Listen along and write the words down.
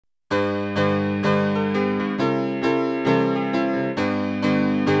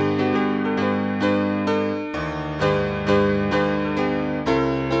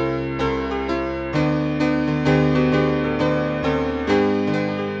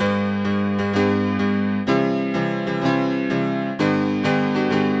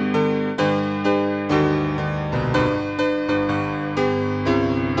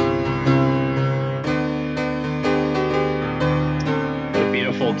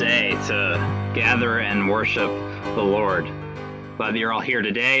day to gather and worship the Lord. Glad that you're all here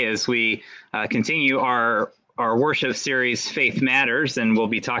today as we continue our worship series, Faith Matters, and we'll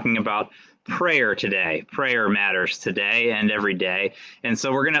be talking about prayer today. Prayer matters today and every day. And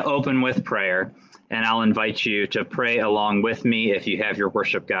so we're going to open with prayer, and I'll invite you to pray along with me if you have your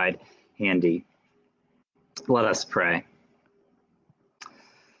worship guide handy. Let us pray.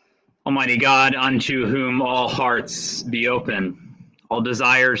 Almighty God, unto whom all hearts be open, all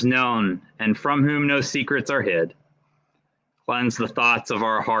desires known, and from whom no secrets are hid, cleanse the thoughts of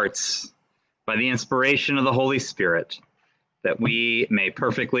our hearts by the inspiration of the Holy Spirit, that we may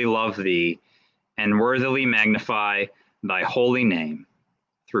perfectly love thee and worthily magnify thy holy name,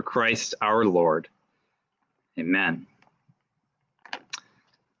 through Christ our Lord. Amen.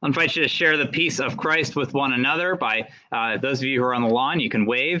 I invite you to share the peace of Christ with one another. By those of you who are on the lawn, you can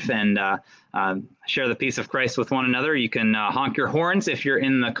wave and share the peace of Christ with one another. You can honk your horns if you're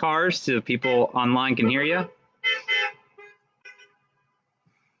in the cars so people online can hear you.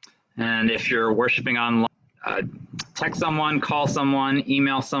 And if you're worshiping online, text someone, call someone,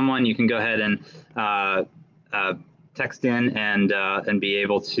 email someone. You can go ahead and text in and be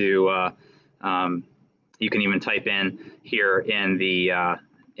able to. You can even type in here in the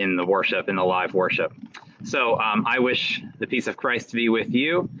worship, in the live worship. So I wish the peace of Christ to be with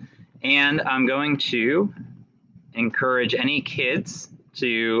you, and I'm going to encourage any kids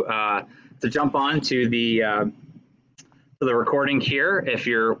to jump on to the recording here if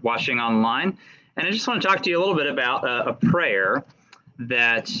you're watching online. And I just want to talk to you a little bit about a prayer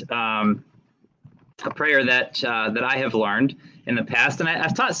that I have learned in the past, and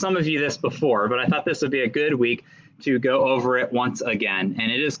I've taught some of you this before, but I thought this would be a good week to go over it once again.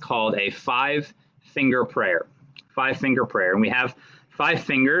 And it is called a 5-finger prayer. 5-finger prayer, and we have 5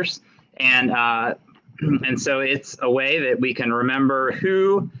 fingers, and so it's a way that we can remember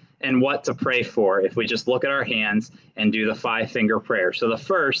who and what to pray for if we just look at our hands and do the 5-finger prayer. So the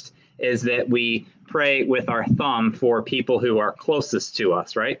first is that we pray with our thumb for people who are closest to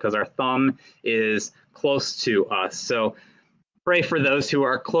us, right? Because our thumb is close to us. So pray for those who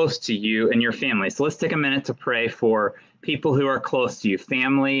are close to you and your family. So let's take a minute to pray for people who are close to you,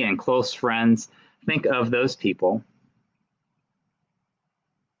 family and close friends. Think of those people.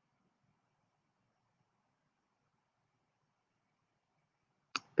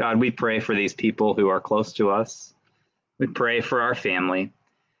 God, we pray for these people who are close to us. We pray for our family,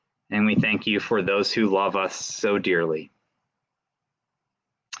 and we thank you for those who love us so dearly.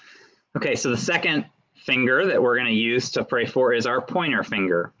 Okay, so the second finger that we're going to use to pray for is our pointer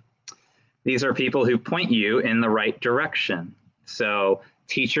finger. These are people who point you in the right direction. So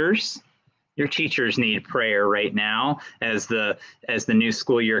teachers, your teachers need prayer right now as the new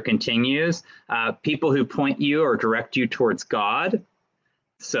school year continues. People who point you or direct you towards God.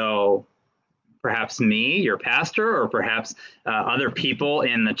 So perhaps me, your pastor, or perhaps other people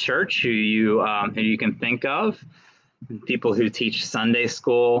in the church who you can think of. People who teach Sunday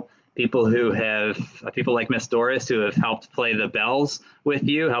school. People like Miss Doris who have helped play the bells with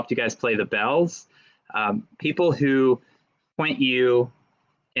you, helped you guys play the bells. People who point you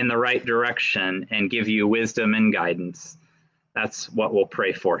in the right direction and give you wisdom and guidance. That's what we'll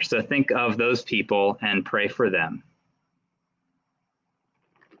pray for. So think of those people and pray for them.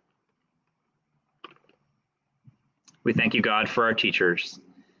 We thank you, God, for our teachers.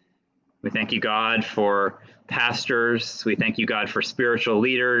 We thank you, God, for pastors. We thank you, God, for spiritual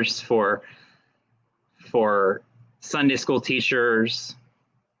leaders, for Sunday school teachers,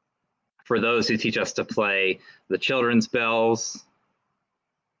 for those who teach us to play the children's bells,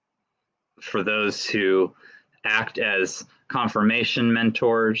 for those who act as confirmation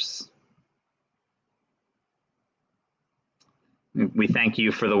mentors. We thank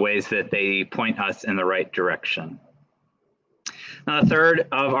you for the ways that they point us in the right direction. Now, the third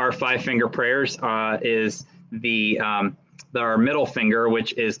of our 5-finger prayers is our middle finger,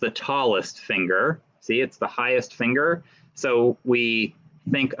 which is the tallest finger. See, it's the highest finger. So we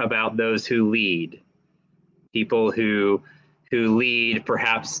think about those who lead, people who lead,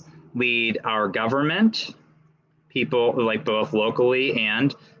 perhaps lead our government, people like both locally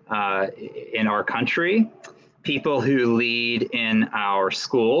and in our country, people who lead in our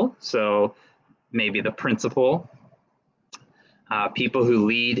school. So maybe the principal. People who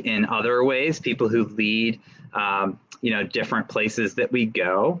lead in other ways, people who lead, different places that we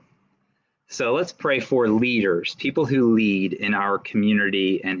go. So let's pray for leaders, people who lead in our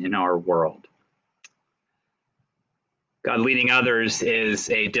community and in our world. God, leading others is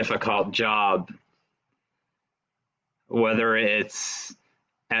a difficult job, whether it's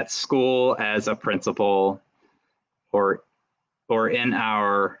at school as a principal or or in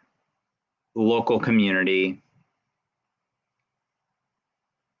our local community,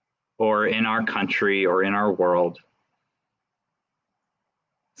 or in our country, or in our world.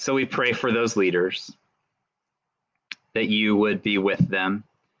 So we pray for those leaders, that you would be with them,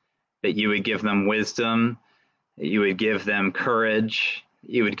 that you would give them wisdom, that you would give them courage,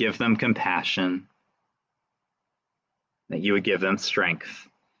 that you would give them compassion, that you would give them strength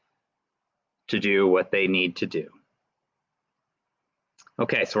to do what they need to do.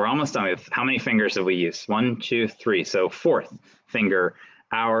 Okay, so we're almost done with how many fingers have we used? 1, 2, 3. So fourth finger,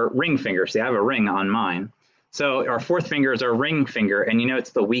 our ring finger. See, I have a ring on mine. So our fourth finger is our ring finger, and you know it's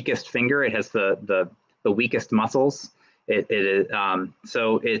the weakest finger. It has the weakest muscles.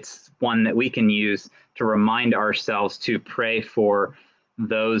 So it's one that we can use to remind ourselves to pray for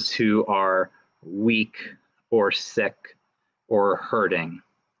those who are weak or sick or hurting,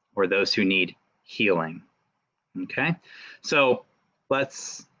 or those who need healing. Okay, so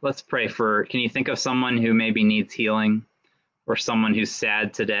let's pray for. Can you think of someone who maybe needs healing, or someone who's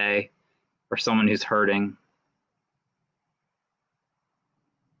sad today, or someone who's hurting?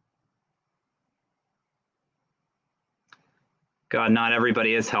 God, not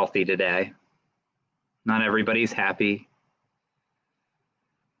everybody is healthy today. Not everybody's happy.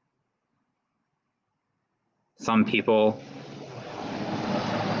 Some people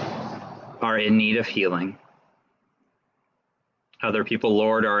are in need of healing. Other people,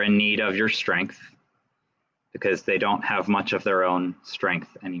 Lord, are in need of your strength because they don't have much of their own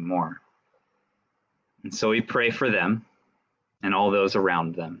strength anymore. And so we pray for them and all those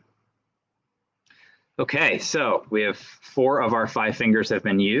around them. Okay, so we have 4 of our 5 fingers have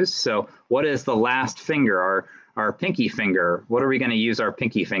been used. So what is the last finger, our pinky finger? What are we going to use our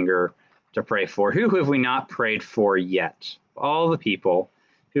pinky finger to pray for? Who have we not prayed for yet? All the people.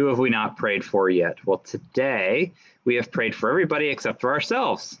 Who have we not prayed for yet? Well, today we have prayed for everybody except for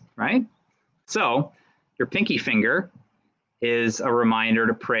ourselves, right? So your pinky finger is a reminder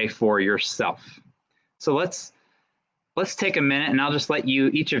to pray for yourself. So let's take a minute, and I'll just let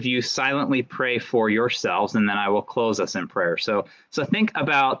each of you silently pray for yourselves, and then I will close us in prayer. So think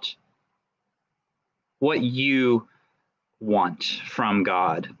about what you want from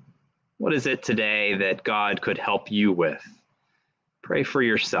God. What is it today that God could help you with? Pray for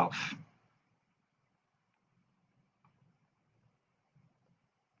yourself.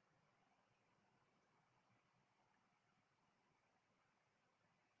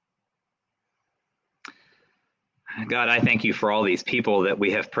 God, I thank you for all these people that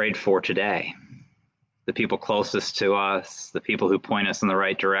we have prayed for today. The people closest to us, the people who point us in the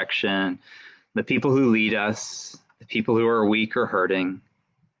right direction, the people who lead us, the people who are weak or hurting,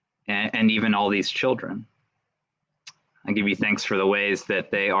 and even all these children. I give you thanks for the ways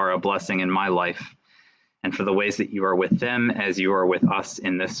that they are a blessing in my life, and for the ways that you are with them as you are with us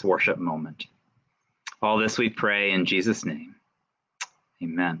in this worship moment. All this we pray in Jesus' name.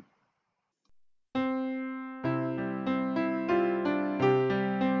 Amen.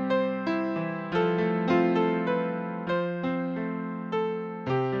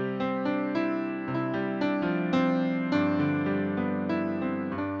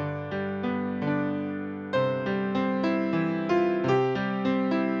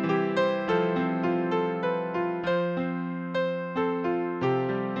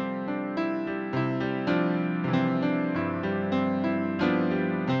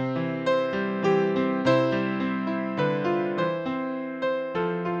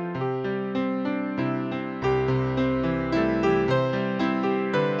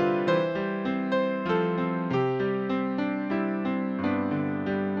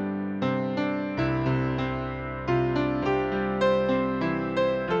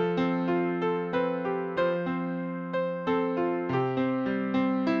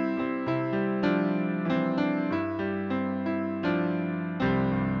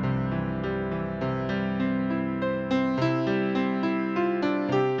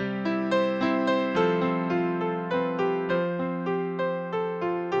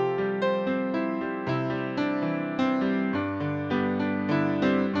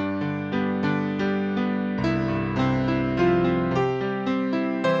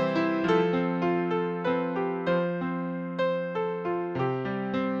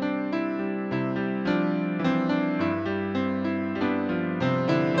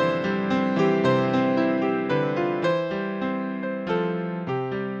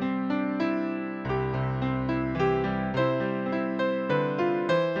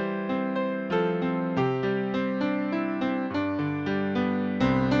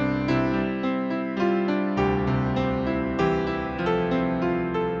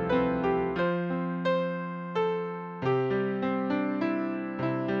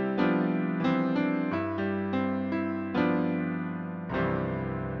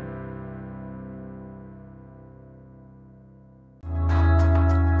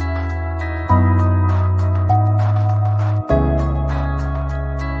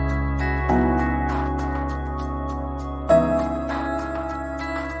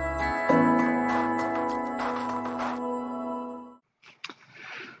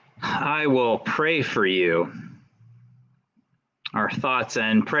 pray for you. Our thoughts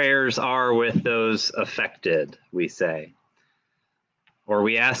and prayers are with those affected, we say. Or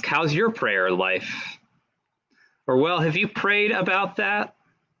we ask, how's your prayer life? Or, well, have you prayed about that?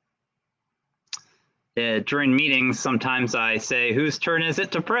 During meetings, sometimes I say, whose turn is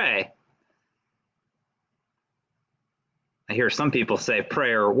it to pray? I hear some people say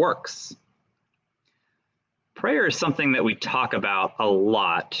prayer works. Prayer is something that we talk about a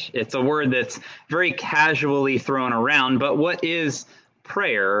lot. It's a word that's very casually thrown around, but what is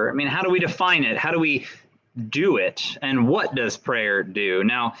prayer? I mean, how do we define it? How do we do it? And what does prayer do?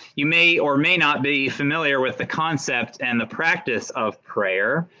 Now, you may or may not be familiar with the concept and the practice of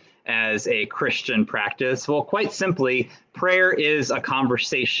prayer as a Christian practice. Well, quite simply, prayer is a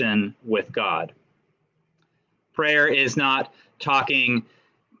conversation with God. Prayer is not talking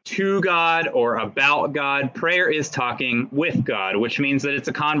to God or about God. Prayer is talking with God, which means that it's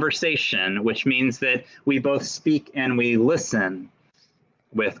a conversation, which means that we both speak and we listen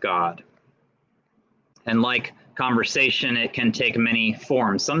with God. And like conversation, it can take many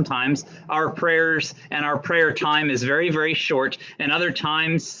forms. Sometimes our prayers and our prayer time is very, very short, and other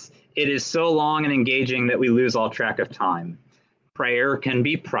times it is so long and engaging that we lose all track of time. Prayer can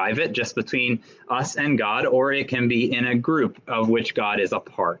be private, just between us and God, or it can be in a group of which God is a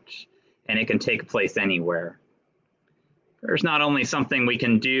part, and it can take place anywhere. There's not only something we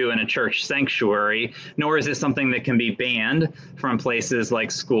can do in a church sanctuary, nor is it something that can be banned from places like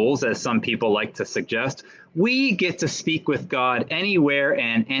schools, as some people like to suggest. We get to speak with God anywhere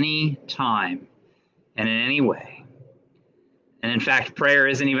and any time and in any way. And in fact, prayer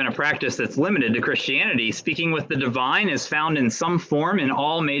isn't even a practice that's limited to Christianity. Speaking with the divine is found in some form in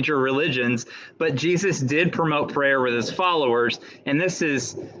all major religions, but Jesus did promote prayer with his followers, and this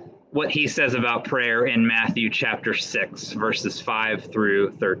is what he says about prayer in Matthew chapter 6, verses 5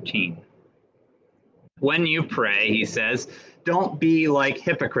 through 13. When you pray, he says, don't be like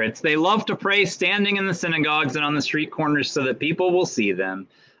hypocrites. They love to pray standing in the synagogues and on the street corners so that people will see them.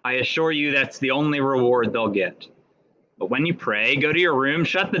 I assure you that's the only reward they'll get. But when you pray, go to your room,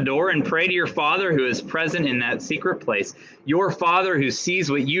 shut the door, and pray to your Father who is present in that secret place. Your Father who sees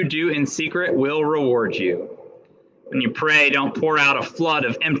what you do in secret will reward you. When you pray, don't pour out a flood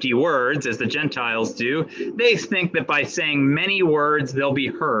of empty words, as the Gentiles do. They think that by saying many words, they'll be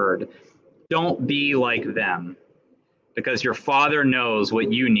heard. Don't be like them, because your Father knows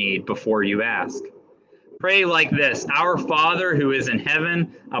what you need before you ask. Pray like this: Our Father who is in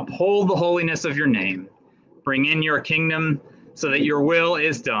heaven, uphold the holiness of your name. Bring in your kingdom so that your will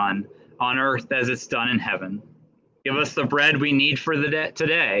is done on earth as it's done in heaven. Give us the bread we need for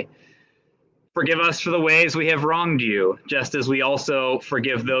today. Forgive us for the ways we have wronged you, just as we also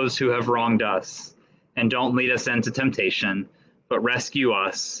forgive those who have wronged us. And don't lead us into temptation, but rescue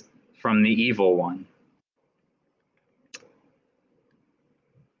us from the evil one.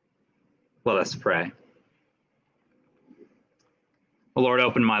 Let us pray. O Lord,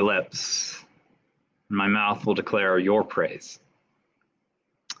 open my lips, and my mouth will declare your praise.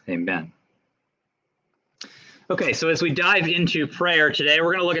 Amen. Okay, so as we dive into prayer today,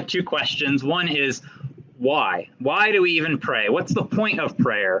 we're going to look at two questions. One is why? Why do we even pray? What's the point of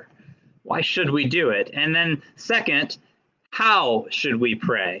prayer? Why should we do it? And then second, how should we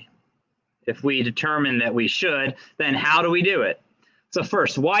pray? If we determine that we should, then how do we do it? So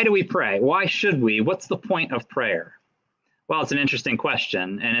first, why do we pray? Why should we? What's the point of prayer? Well, it's an interesting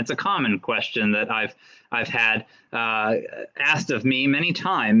question, and it's a common question that I've had asked of me many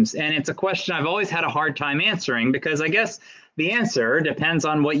times, and it's a question I've always had a hard time answering, because I guess the answer depends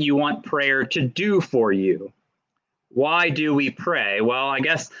on what you want prayer to do for you. Why do we pray? Well, I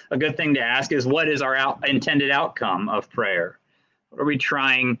guess a good thing to ask is, what is our intended outcome of prayer? What are we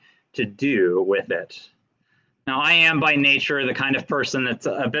trying to do with it? Now, I am by nature the kind of person that's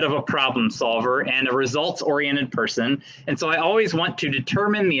a bit of a problem solver and a results-oriented person. And so I always want to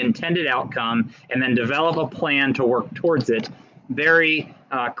determine the intended outcome and then develop a plan to work towards it very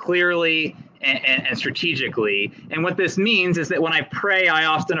clearly and strategically. And what this means is that when I pray, I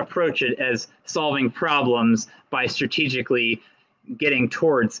often approach it as solving problems by strategically getting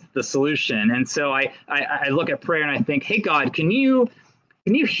towards the solution. And so I look at prayer and I think, hey, God, can you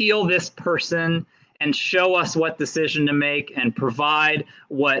heal this person and show us what decision to make and provide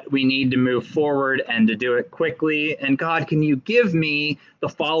what we need to move forward and to do it quickly? And God, can you give me the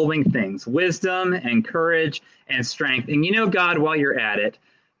following things: wisdom and courage and strength? And God, while you're at it,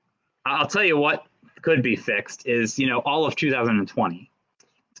 I'll tell you what could be fixed is, all of 2020.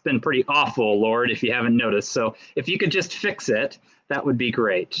 It's been pretty awful, Lord, if you haven't noticed. So if you could just fix it, that would be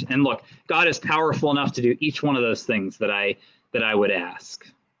great. And look, God is powerful enough to do each one of those things that I would ask.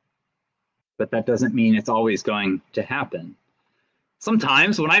 but that doesn't mean it's always going to happen.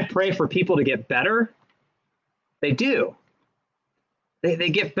 Sometimes when I pray for people to get better, they do.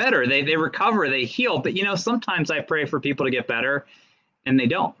 They get better, they recover, they heal. But sometimes I pray for people to get better and they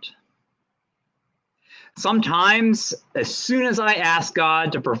don't. Sometimes, as soon as I ask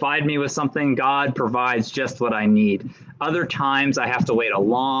God to provide me with something, God provides just what I need. Other times, I have to wait a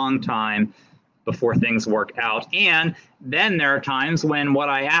long time before things work out. And then there are times when what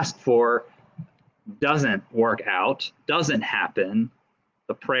I asked for doesn't work out, doesn't happen.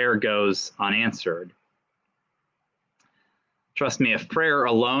 The prayer goes unanswered. Trust me, if prayer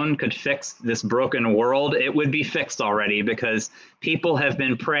alone could fix this broken world, it would be fixed already, because people have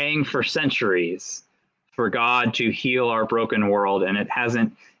been praying for centuries for God to heal our broken world, and it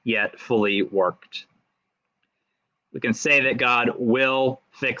hasn't yet fully worked. We can say that God will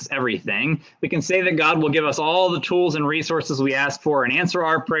fix everything. We can say that God will give us all the tools and resources we ask for and answer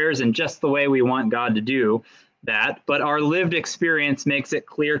our prayers in just the way we want God to do that. But our lived experience makes it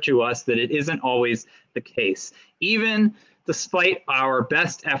clear to us that it isn't always the case. Even despite our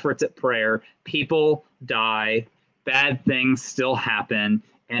best efforts at prayer, people die, bad things still happen,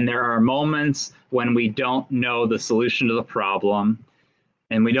 and there are moments when we don't know the solution to the problem,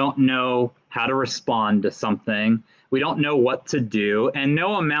 and we don't know how to respond to something. We don't know what to do, and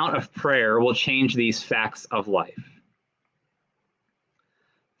no amount of prayer will change these facts of life.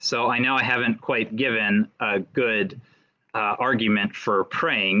 So I know I haven't quite given a good argument for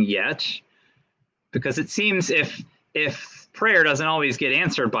praying yet, because it seems if prayer doesn't always get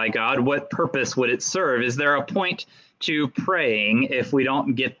answered by God, what purpose would it serve? Is there a point to praying if we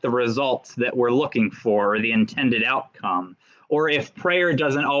don't get the results that we're looking for, or the intended outcome? Or if prayer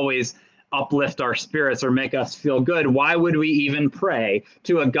doesn't always uplift our spirits or make us feel good, why would we even pray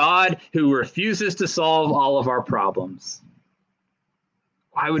to a God who refuses to solve all of our problems?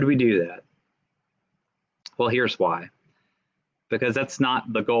 Why would we do that? Well, here's why. Because that's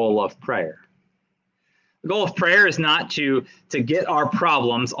not the goal of prayer. The goal of prayer is not to get our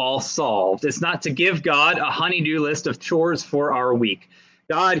problems all solved. It's not to give God a honey-do list of chores for our week.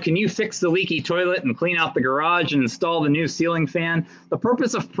 God, can you fix the leaky toilet and clean out the garage and install the new ceiling fan? The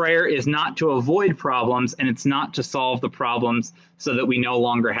purpose of prayer is not to avoid problems, and it's not to solve the problems so that we no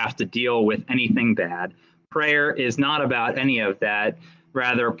longer have to deal with anything bad. Prayer is not about any of that.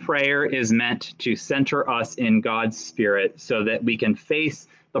 Rather, prayer is meant to center us in God's Spirit so that we can face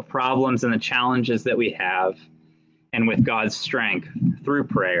the problems and the challenges that we have. And with God's strength, through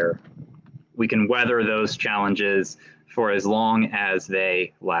prayer, we can weather those challenges for as long as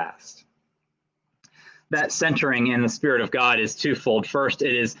they last. That centering in the Spirit of God is twofold. First,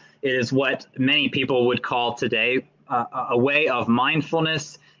 it is what many people would call today a way of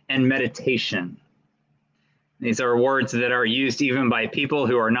mindfulness and meditation. These are words that are used even by people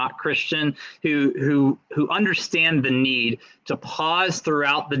who are not Christian, who understand the need to pause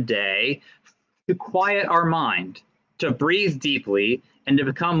throughout the day, to quiet our mind, to breathe deeply, and to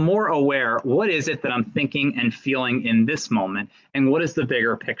become more aware, what is it that I'm thinking and feeling in this moment, and what is the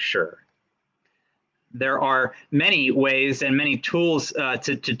bigger picture? There are many ways and many tools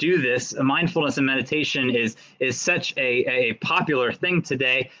to do this. Mindfulness and meditation is such a popular thing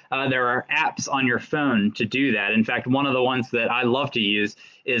today. There are apps on your phone to do that. In fact, one of the ones that I love to use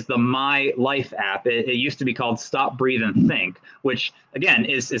is the My Life app. It used to be called Stop, Breathe, and Think, which, again,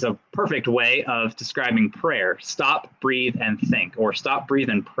 is a perfect way of describing prayer. Stop, breathe, and think, or stop, breathe,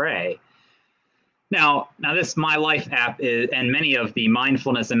 and pray. Now this My Life app and many of the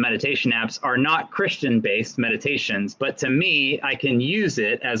mindfulness and meditation apps are not Christian-based meditations, but to me, I can use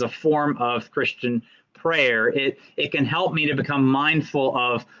it as a form of Christian prayer. It can help me to become mindful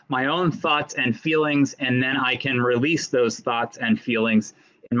of my own thoughts and feelings, and then I can release those thoughts and feelings,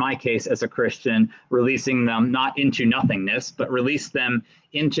 in my case as a Christian, releasing them not into nothingness, but release them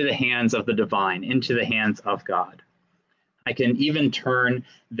into the hands of the divine, into the hands of God. I can even turn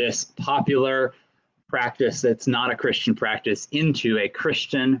this popular practice that's not a Christian practice into a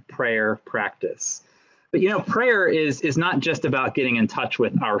Christian prayer practice. But prayer is not just about getting in touch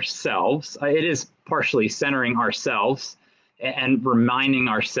with ourselves. It is partially centering ourselves and reminding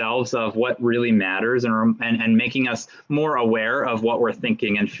ourselves of what really matters and making us more aware of what we're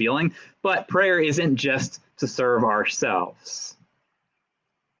thinking and feeling. But prayer isn't just to serve ourselves.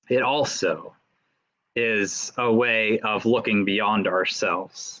 It also is a way of looking beyond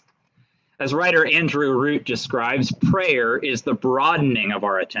ourselves. As writer Andrew Root describes, prayer is the broadening of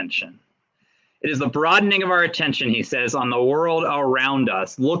our attention. It is the broadening of our attention, he says, on the world around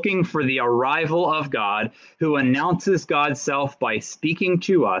us, looking for the arrival of God, who announces God's self by speaking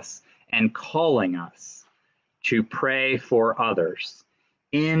to us and calling us to pray for others,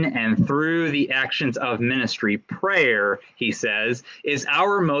 in and through the actions of ministry. Prayer, he says, is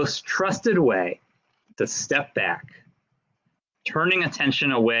our most trusted way to step back, turning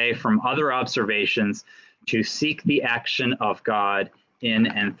attention away from other observations to seek the action of God in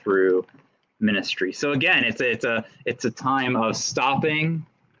and through ministry. So again, it's a time of stopping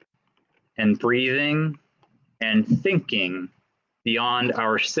and breathing and thinking beyond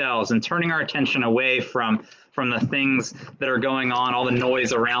ourselves and turning our attention away from the things that are going on, all the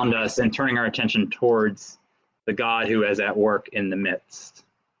noise around us, and turning our attention towards the God who is at work in the midst.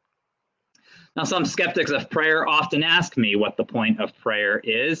 Now, some skeptics of prayer often ask me what the point of prayer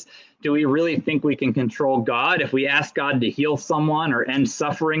is. Do we really think we can control God? If we ask God to heal someone or end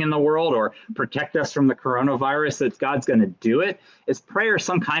suffering in the world or protect us from the coronavirus, that God's going to do it? Is prayer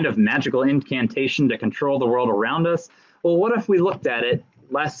some kind of magical incantation to control the world around us? Well, what if we looked at it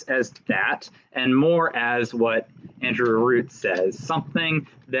less as that and more as what Andrew Root says, something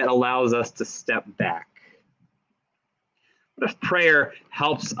that allows us to step back? What if prayer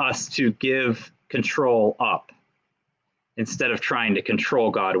helps us to give control up instead of trying to control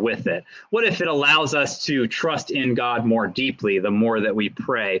God with it? What if it allows us to trust in God more deeply the more that we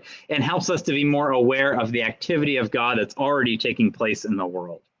pray, and helps us to be more aware of the activity of God that's already taking place in the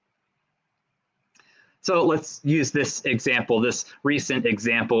world? So let's use this example, this recent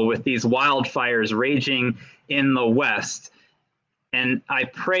example with these wildfires raging in the West. And I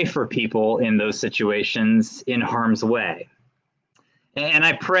pray for people in those situations in harm's way. And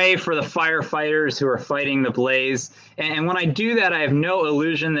I pray for the firefighters who are fighting the blaze. And when I do that, I have no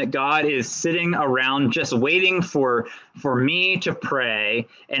illusion that God is sitting around just waiting for me to pray.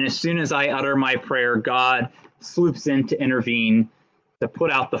 And as soon as I utter my prayer, God swoops in to intervene, to put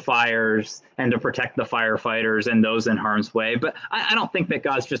out the fires and to protect the firefighters and those in harm's way. But I don't think that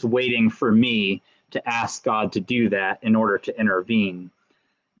God's just waiting for me to ask God to do that in order to intervene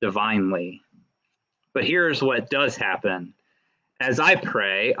divinely. But here's what does happen. As I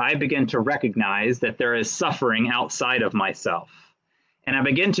pray, I begin to recognize that there is suffering outside of myself. And I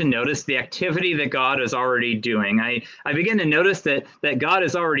begin to notice the activity that God is already doing. I begin to notice that God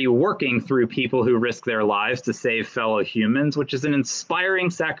is already working through people who risk their lives to save fellow humans, which is an inspiring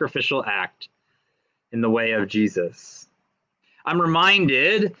sacrificial act in the way of Jesus. I'm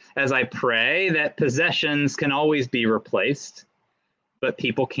reminded as I pray that possessions can always be replaced, but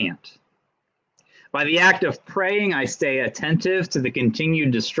people can't. By the act of praying, I stay attentive to the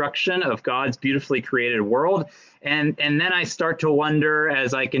continued destruction of God's beautifully created world. And then I start to wonder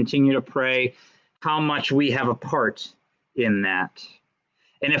as I continue to pray how much we have a part in that.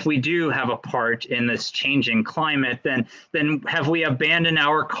 And if we do have a part in this changing climate, then have we abandoned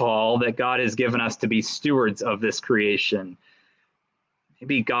our call that God has given us to be stewards of this creation?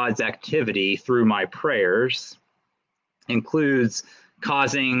 Maybe God's activity through my prayers includes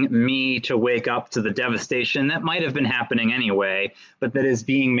causing me to wake up to the devastation that might have been happening anyway, but that is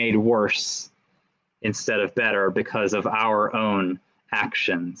being made worse instead of better because of our own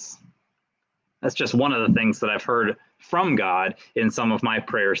actions. That's just one of the things that I've heard from God in some of my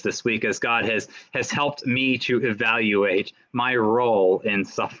prayers this week, as God has helped me to evaluate my role in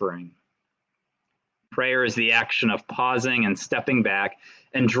suffering. Prayer is the action of pausing and stepping back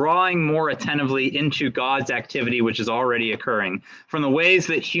and drawing more attentively into God's activity, which is already occurring, from the ways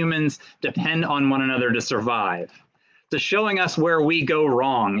that humans depend on one another to survive, to showing us where we go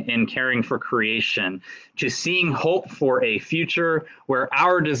wrong in caring for creation, to seeing hope for a future where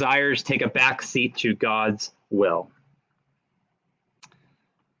our desires take a back seat to God's will.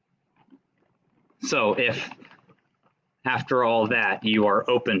 So if after all that you are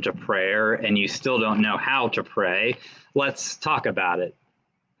open to prayer and you still don't know how to pray, let's talk about it.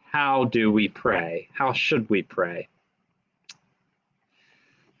 How do we pray? How should we pray?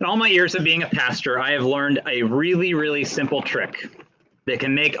 In all my years of being a pastor, I have learned a really, really simple trick that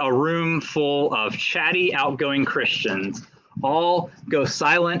can make a room full of chatty, outgoing Christians all go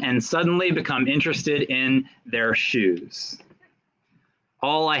silent and suddenly become interested in their shoes.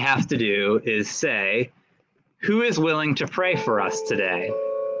 All I have to do is say, "Who is willing to pray for us today?"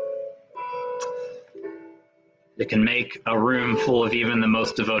 It can make a room full of even the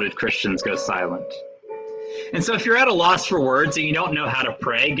most devoted Christians go silent. And so if you're at a loss for words and you don't know how to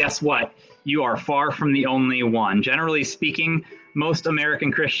pray, guess what? You are far from the only one. Generally speaking, most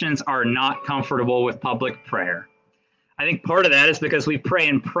American Christians are not comfortable with public prayer. I think part of that is because we pray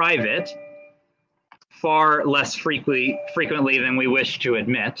in private far less frequently than we wish to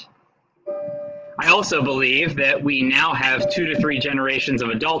admit. I also believe that we now have 2 to 3 generations of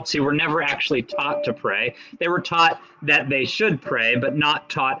adults who were never actually taught to pray. They were taught that they should pray, but not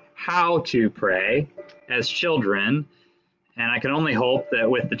taught how to pray as children. And I can only hope that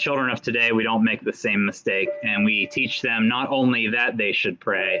with the children of today, we don't make the same mistake, and we teach them not only that they should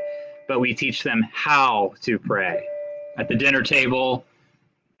pray, but we teach them how to pray at the dinner table,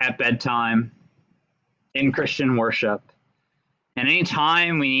 at bedtime, in Christian worship. And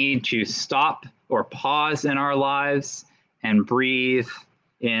anytime we need to stop or pause in our lives and breathe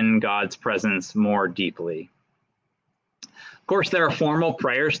in God's presence more deeply. Of course, there are formal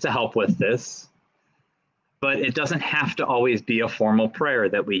prayers to help with this, but it doesn't have to always be a formal prayer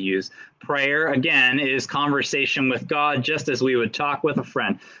that we use. Prayer, again, is conversation with God, just as we would talk with a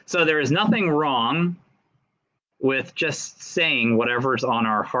friend. So there is nothing wrong with just saying whatever's on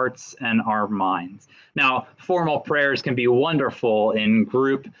our hearts and our minds. Now, formal prayers can be wonderful in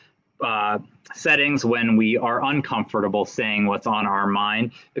group settings when we are uncomfortable saying what's on our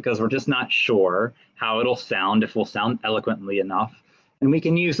mind because we're just not sure how it'll sound, if we'll sound eloquently enough. And we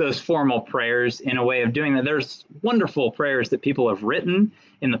can use those formal prayers in a way of doing that. There's wonderful prayers that people have written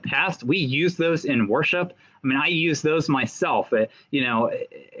in the past. We use those in worship. I mean, I use those myself,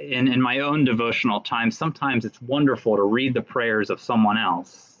 in my own devotional time. Sometimes it's wonderful to read the prayers of someone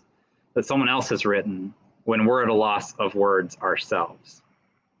else that someone else has written when we're at a loss of words ourselves.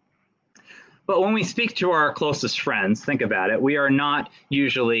 But when we speak to our closest friends, think about it, we are not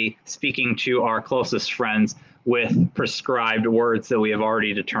usually speaking to our closest friends with prescribed words that we have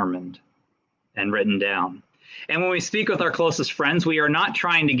already determined and written down. And when we speak with our closest friends, we are not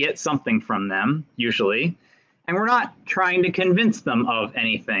trying to get something from them, usually, and we're not trying to convince them of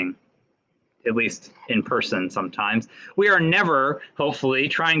anything, at least in person sometimes. We are never, hopefully,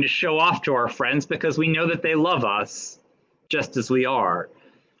 trying to show off to our friends because we know that they love us just as we are.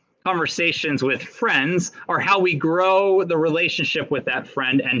 Conversations with friends are how we grow the relationship with that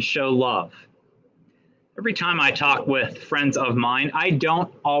friend and show love. Every time I talk with friends of mine, I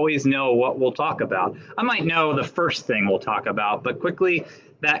don't always know what we'll talk about. I might know the first thing we'll talk about, but quickly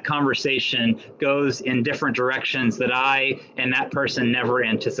that conversation goes in different directions that I and that person never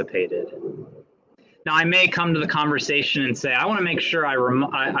anticipated. Now, I may come to the conversation and say, I want to make sure I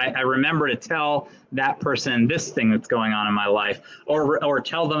remember to tell that person this thing that's going on in my life, or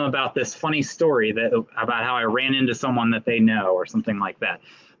tell them about this funny story about how I ran into someone that they know or something like that.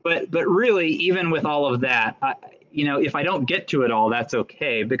 But really, even with all of that, if I don't get to it all, that's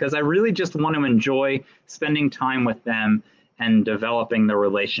okay, because I really just want to enjoy spending time with them and developing the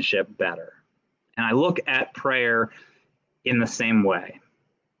relationship better. And I look at prayer in the same way.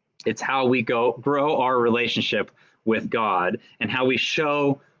 It's how we grow our relationship with God and how we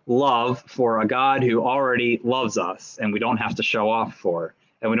show love for a God who already loves us and we don't have to show off for,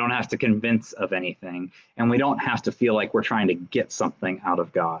 and we don't have to convince of anything, and we don't have to feel like we're trying to get something out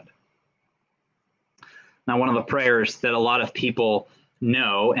of God. Now, one of the prayers that a lot of people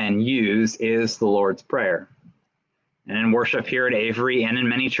know and use is the Lord's Prayer. And in worship here at Avery and in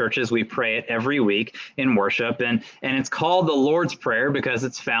many churches, we pray it every week in worship. And it's called the Lord's Prayer because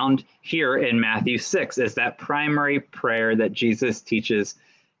it's found here in Matthew 6 as that primary prayer that Jesus teaches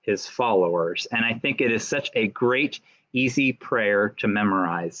his followers. And I think it is such a great, easy prayer to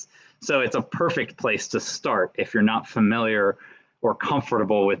memorize. So it's a perfect place to start if you're not familiar or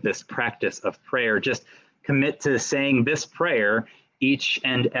comfortable with this practice of prayer. Just commit to saying this prayer each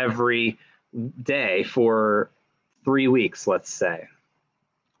and every day for 3 weeks, let's say,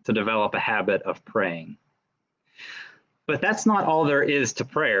 to develop a habit of praying. But that's not all there is to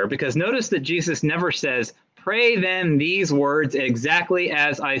prayer, because notice that Jesus never says, pray then these words exactly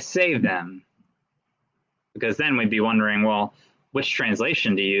as I say them. Because then we'd be wondering, well, which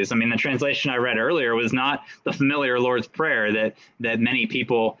translation to use? I mean, the translation I read earlier was not the familiar Lord's Prayer that many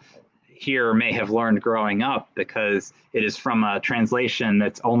people here may have learned growing up, because it is from a translation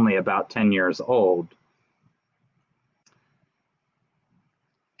that's only about 10 years old.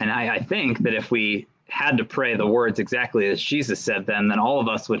 And I think that if we had to pray the words exactly as Jesus said them, then all of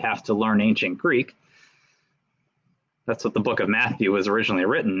us would have to learn ancient Greek. That's what the book of Matthew was originally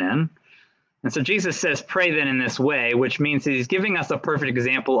written in. And so Jesus says, pray then in this way, which means that he's giving us a perfect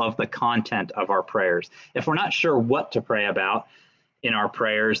example of the content of our prayers. If we're not sure what to pray about in our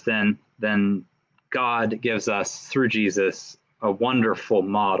prayers, then God gives us, through Jesus, a wonderful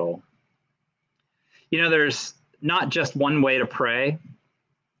model. There's not just one way to pray,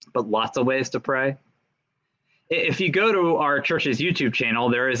 but lots of ways to pray. If you go to our church's YouTube channel,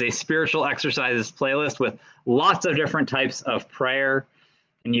 there is a spiritual exercises playlist with lots of different types of prayer,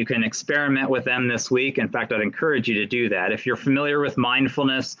 and you can experiment with them this week. In fact, I'd encourage you to do that. If you're familiar with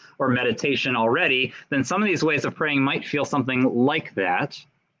mindfulness or meditation already, then some of these ways of praying might feel something like that.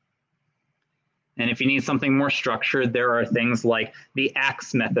 And if you need something more structured, there are things like the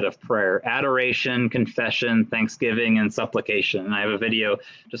ACTS method of prayer: adoration, confession, thanksgiving, and supplication. And I have a video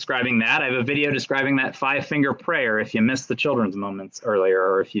describing that. I have a video describing that 5-finger prayer if you missed the children's moments earlier,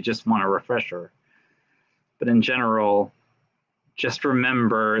 or if you just want a refresher. But in general, just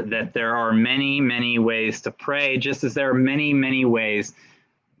remember that there are many, many ways to pray, just as there are many, many ways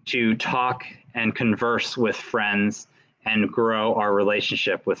to talk and converse with friends and grow our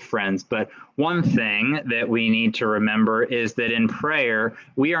relationship with friends. But one thing that we need to remember is that in prayer,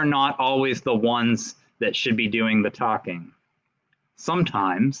 we are not always the ones that should be doing the talking.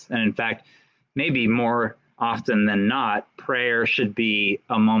 Sometimes, and in fact, maybe more often than not, prayer should be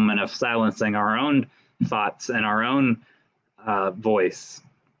a moment of silencing our own thoughts and our own voice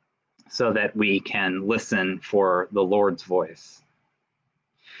so that we can listen for the Lord's voice.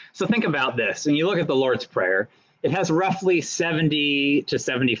 So think about this. When you look at the Lord's Prayer, it has roughly 70 to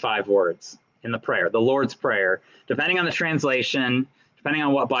 75 words in the prayer, the Lord's Prayer. Depending on the translation, depending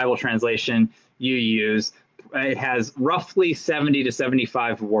on what Bible translation you use, it has roughly 70 to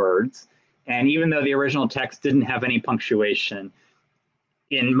 75 words. And even though the original text didn't have any punctuation,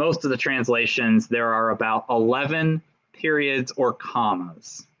 in most of the translations, there are about 11 periods or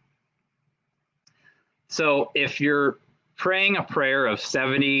commas. So if you're praying a prayer of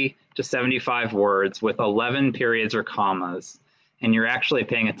 70 to 75 words with 11 periods or commas, and you're actually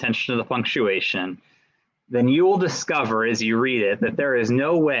paying attention to the punctuation, then you will discover as you read it that there is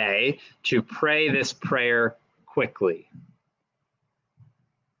no way to pray this prayer quickly.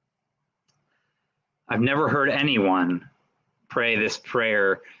 I've never heard anyone pray this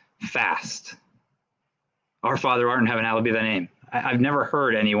prayer fast. Our Father who art in heaven, hallowed be thy name. I've never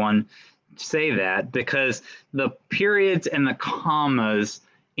heard anyone say that, because the periods and the commas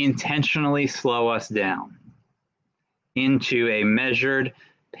intentionally slow us down into a measured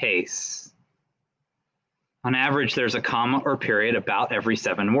pace. On average, there's a comma or period about every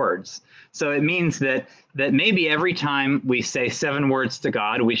 7 words. So it means that maybe every time we say 7 words to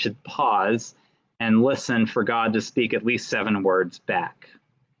God, we should pause and listen for God to speak at least 7 words back.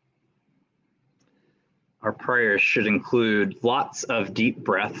 Our prayers should include lots of deep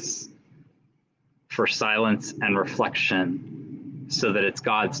breaths for silence and reflection, so that it's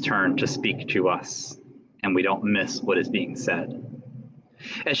God's turn to speak to us and we don't miss what is being said.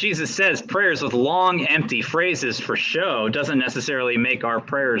 As Jesus says, prayers with long, empty phrases for show doesn't necessarily make our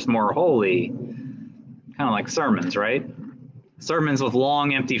prayers more holy. Kind of like sermons, right? Sermons with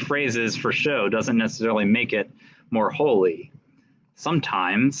long, empty phrases for show doesn't necessarily make it more holy.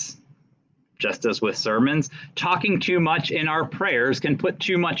 Sometimes, just as with sermons, talking too much in our prayers can put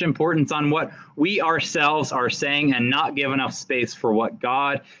too much importance on what we ourselves are saying and not give enough space for what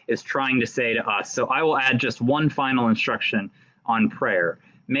God is trying to say to us. So I will add just one final instruction on prayer.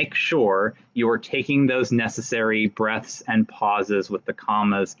 Make sure you are taking those necessary breaths and pauses with the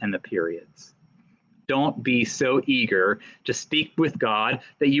commas and the periods. Don't be so eager to speak with God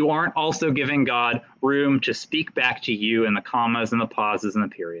that you aren't also giving God room to speak back to you in the commas and the pauses and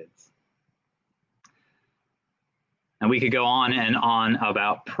the periods. And we could go on and on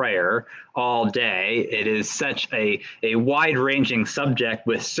about prayer all day. It is such a wide-ranging subject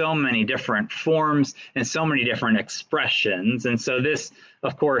with so many different forms and so many different expressions. And so this,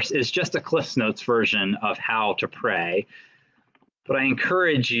 of course, is just a Cliff's Notes version of how to pray. But I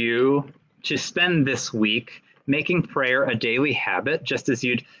encourage you to spend this week making prayer a daily habit, just as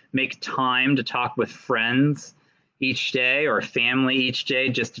you'd make time to talk with friends each day or family each day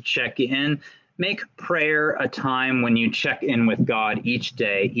just to check in. Make prayer a time when you check in with God each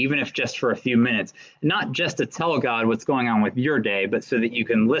day, even if just for a few minutes, not just to tell God what's going on with your day, but so that you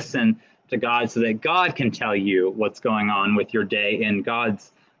can listen to God so that God can tell you what's going on with your day in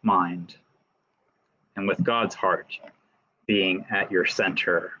God's mind and with God's heart being at your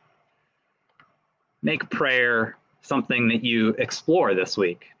center. Make prayer something that you explore this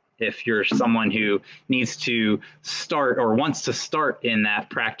week. If you're someone who needs to start or wants to start in that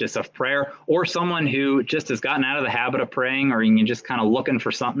practice of prayer, or someone who just has gotten out of the habit of praying, or you're just kind of looking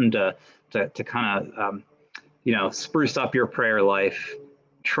for something to kind of spruce up your prayer life,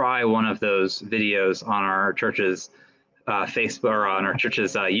 try one of those videos on our church's Facebook or on our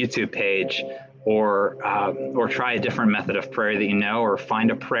church's YouTube page, or try a different method of prayer that you know, or find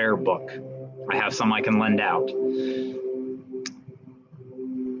a prayer book. I have some I can lend out.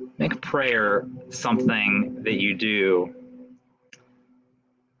 Make prayer something that you do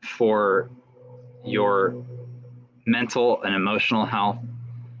for your mental and emotional health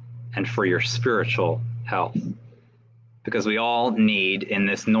and for your spiritual health. Because we all need, in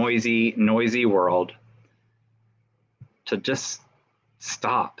this noisy world, to just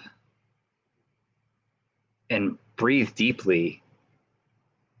stop and breathe deeply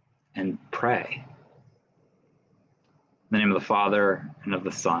and pray. In the name of the Father, and of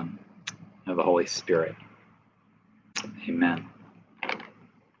the Son, and of the Holy Spirit. Amen.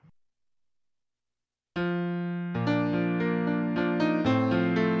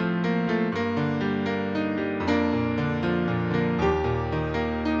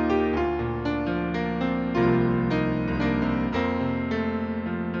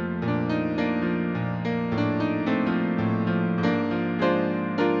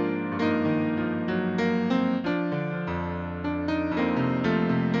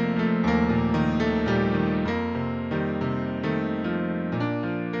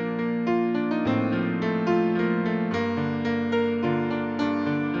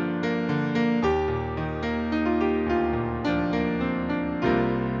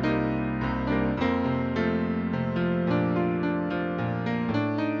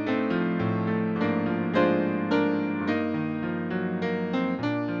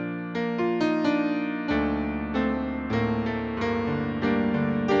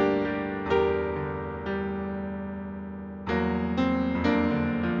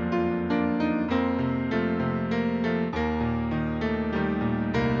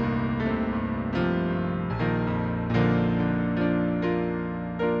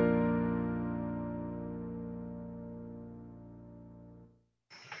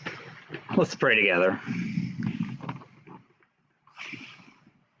 Let's pray together.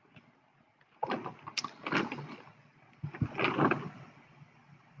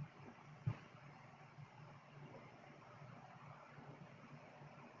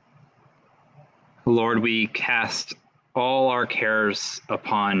 Lord, we cast all our cares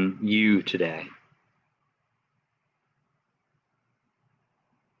upon you today.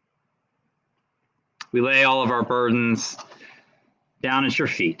 We lay all of our burdens down at your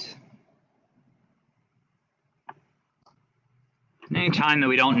feet. Anytime that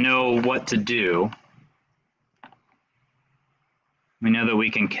we don't know what to do, we know that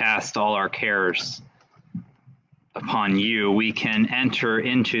we can cast all our cares upon you. We can enter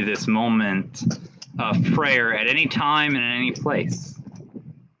into this moment of prayer at any time and in any place.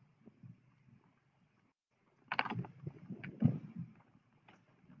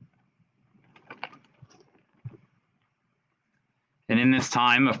 And in this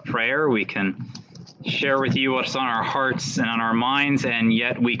time of prayer, we can share with you what's on our hearts and on our minds, and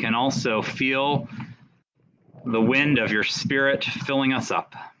yet we can also feel the wind of your Spirit filling us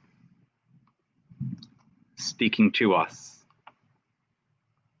up, speaking to us,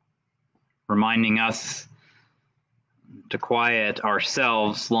 reminding us to quiet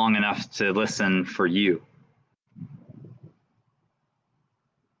ourselves long enough to listen for you.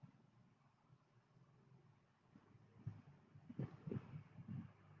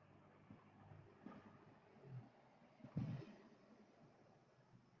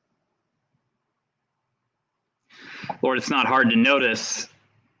 Lord, it's not hard to notice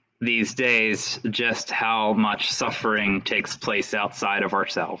these days just how much suffering takes place outside of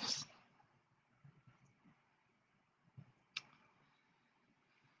ourselves.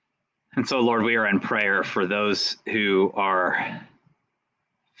 And so, Lord, we are in prayer for those who are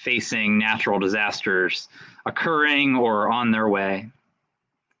facing natural disasters occurring or on their way.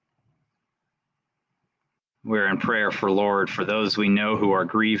 We're in prayer for, Lord, for those we know who are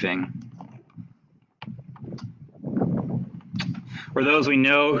grieving, or those we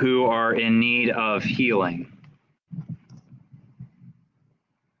know who are in need of healing.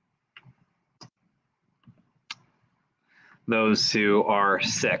 Those who are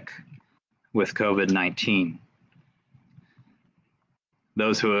sick with COVID-19.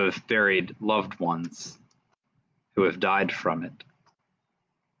 Those who have buried loved ones who have died from it.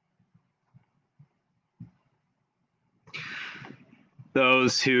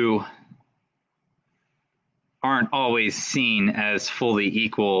 Those who aren't always seen as fully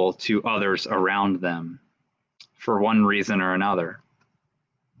equal to others around them for one reason or another,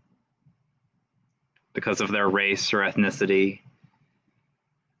 because of their race or ethnicity,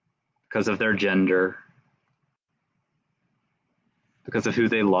 because of their gender, because of who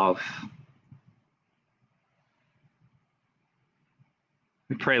they love.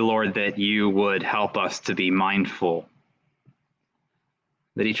 We pray, Lord, that you would help us to be mindful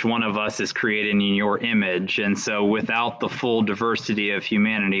that each one of us is created in your image. And so without the full diversity of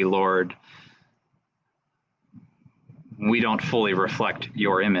humanity, Lord, we don't fully reflect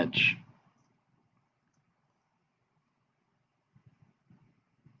your image.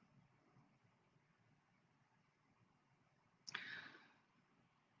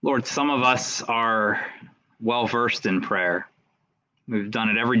 Lord, some of us are well versed in prayer. We've done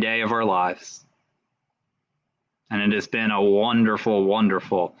it every day of our lives. And it has been a wonderful,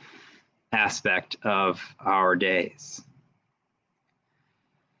 wonderful aspect of our days.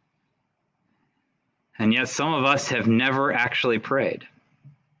 And yet some of us have never actually prayed,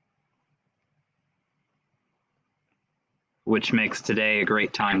 which makes today a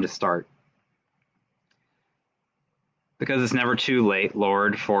great time to start. Because it's never too late,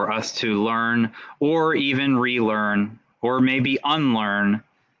 Lord, for us to learn or even relearn or maybe unlearn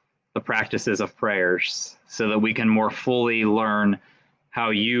the practices of prayers so that we can more fully learn how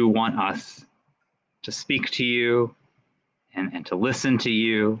you want us to speak to you and to listen to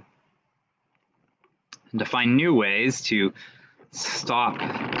you and to find new ways to stop,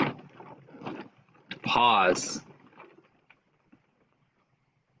 to pause,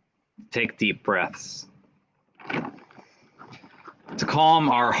 take deep breaths, to calm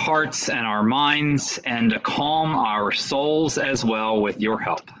our hearts and our minds and to calm our souls as well with your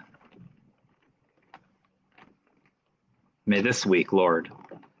help. May this week, Lord,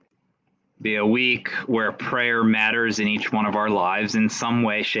 be a week where prayer matters in each one of our lives in some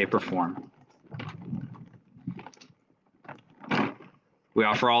way, shape, or form. We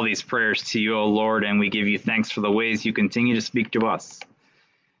offer all these prayers to you, O Lord, and we give you thanks for the ways you continue to speak to us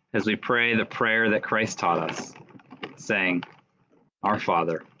as we pray the prayer that Christ taught us, saying, Our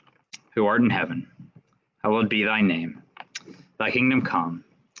Father, who art in heaven, hallowed be thy name. Thy kingdom come,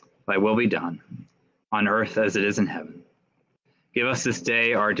 thy will be done, on earth as it is in heaven. Give us this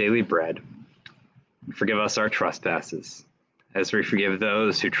day our daily bread, and forgive us our trespasses, as we forgive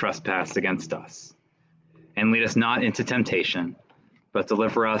those who trespass against us. And lead us not into temptation, but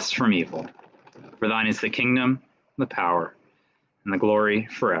deliver us from evil. For thine is the kingdom, the power, and the glory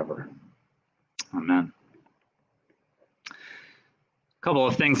forever. Amen. A couple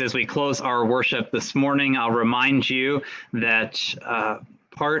of things as we close our worship this morning. I'll remind you that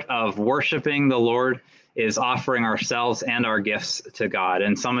part of worshiping the Lord is offering ourselves and our gifts to God.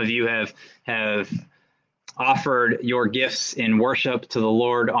 And some of you have offered your gifts in worship to the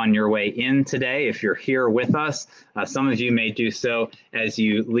Lord on your way in today. If you're here with us, some of you may do so as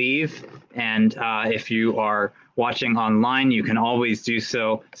you leave. And if you are watching online, you can always do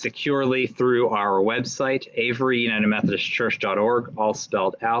so securely through our website, averyunitedmethodistchurch.org, all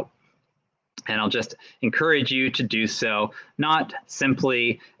spelled out. And I'll just encourage you to do so, not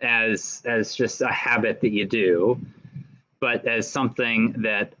simply as just a habit that you do, but as something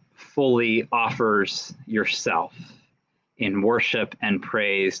that fully offers yourself in worship and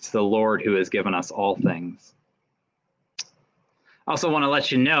praise to the Lord who has given us all things. I also want to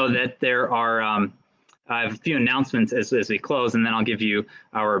let you know that there are I have a few announcements as we close, and then I'll give you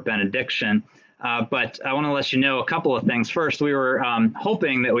our benediction. But I want to let you know a couple of things. First, we were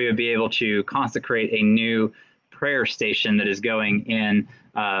hoping that we would be able to consecrate a new prayer station that is going in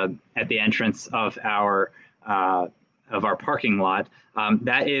at the entrance of our parking lot.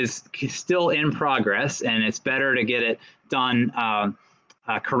 That is still in progress, and it's better to get it done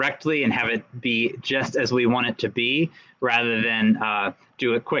correctly and have it be just as we want it to be rather than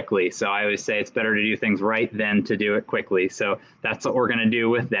do it quickly. So I always say it's better to do things right than to do it quickly. So that's what we're going to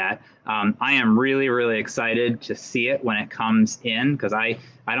do with that. I am really, really excited to see it when it comes in, because I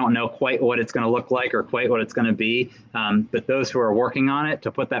don't know quite what it's going to look like or quite what it's going to be. But those who are working on it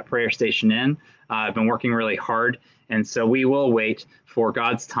to put that prayer station in have been working really hard. And so we will wait for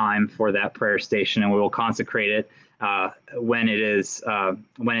God's time for that prayer station, and we will consecrate it when it is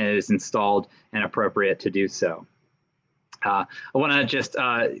installed and appropriate to do so. I want to just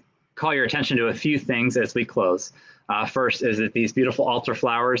call your attention to a few things as we close. First is that these beautiful altar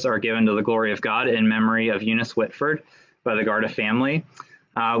flowers are given to the glory of God in memory of Eunice Whitford by the Garda family.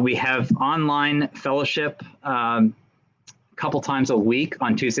 We have online fellowship a couple times a week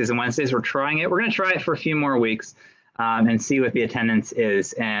on Tuesdays and Wednesdays. We're trying it. We're going to try it for a few more weeks and see what the attendance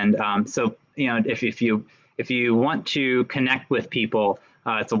is. And so, you know, if you want to connect with people,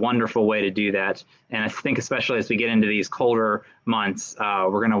 it's a wonderful way to do that. And I think especially as we get into these colder months,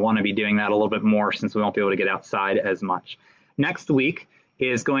 we're going to want to be doing that a little bit more since we won't be able to get outside as much. Next week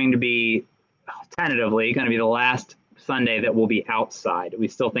is going to be tentatively going to be the last Sunday that we'll be outside. We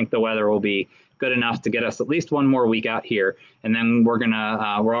still think the weather will be good enough to get us at least one more week out here. And then we're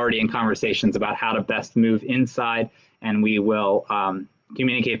already in conversations about how to best move inside, and we will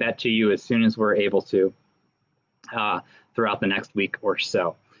communicate that to you as soon as we're able to throughout the next week or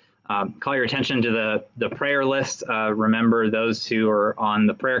so. Call your attention to the prayer list. Remember those who are on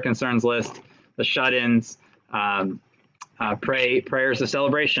the prayer concerns list, the shut-ins. Pray prayers of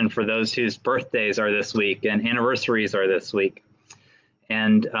celebration for those whose birthdays are this week and anniversaries are this week.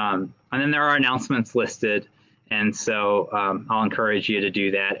 And then there are announcements listed. And so I'll encourage you to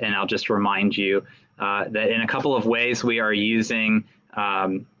do that. And I'll just remind you that in a couple of ways we are using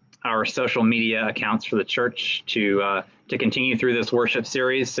our social media accounts for the church to continue through this worship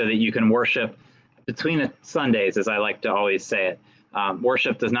series so that you can worship between the Sundays, as I like to always say it.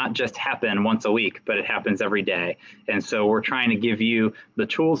 Worship does not just happen once a week, but it happens every day. And so we're trying to give you the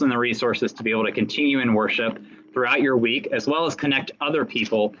tools and the resources to be able to continue in worship throughout your week, as well as connect other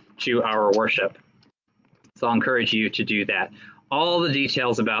people to our worship. So I'll encourage you to do that. All the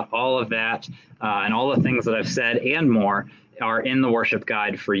details about all of that and all the things that I've said and more are in the worship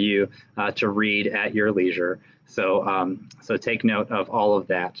guide for you to read at your leisure. So, so take note of all of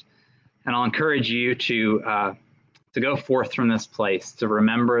that. And I'll encourage you to go forth from this place, to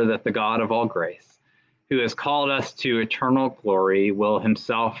remember that the God of all grace, who has called us to eternal glory, will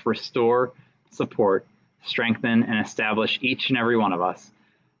himself restore, support, strengthen, and establish each and every one of us.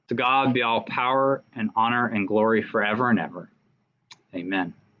 To God be all power and honor and glory forever and ever.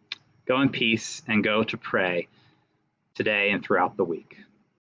 Amen. Go in peace and go to pray today and throughout the week.